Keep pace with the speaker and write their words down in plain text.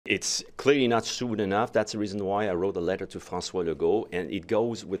it's clearly not soon enough. That's the reason why I wrote a letter to François Legault, and it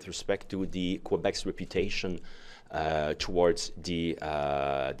goes with respect to the Quebec's reputation towards the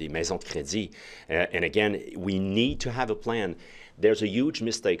Maison de Crédit. And again, we need to have a plan. There's a huge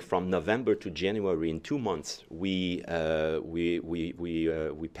mistake from November to January. In 2 months. We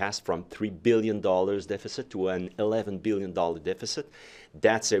passed from $3 billion deficit to an $11 billion deficit.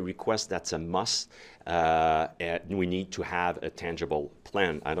 That's a request. That's a must. And we need to have a tangible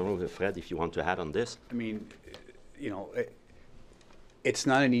plan. I don't know, Fred, if you want to add on this. I mean, you know, it's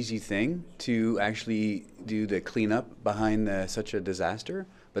not an easy thing to actually do the cleanup behind such a disaster.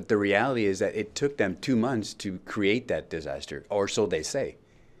 But the reality is that it took them 2 months to create that disaster, or so they say,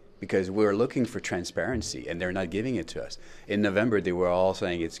 because we're looking for transparency and they're not giving it to us. In November, they were all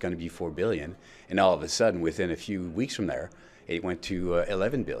saying it's going to be $4 billion, and all of a sudden, within a few weeks from there, it went to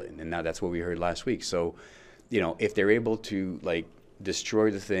 11 billion, and now that's what we heard last week. So, you know, if they're able to like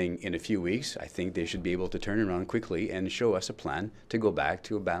destroy the thing in a few weeks, I think they should be able to turn around quickly and show us a plan to go back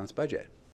to a balanced budget.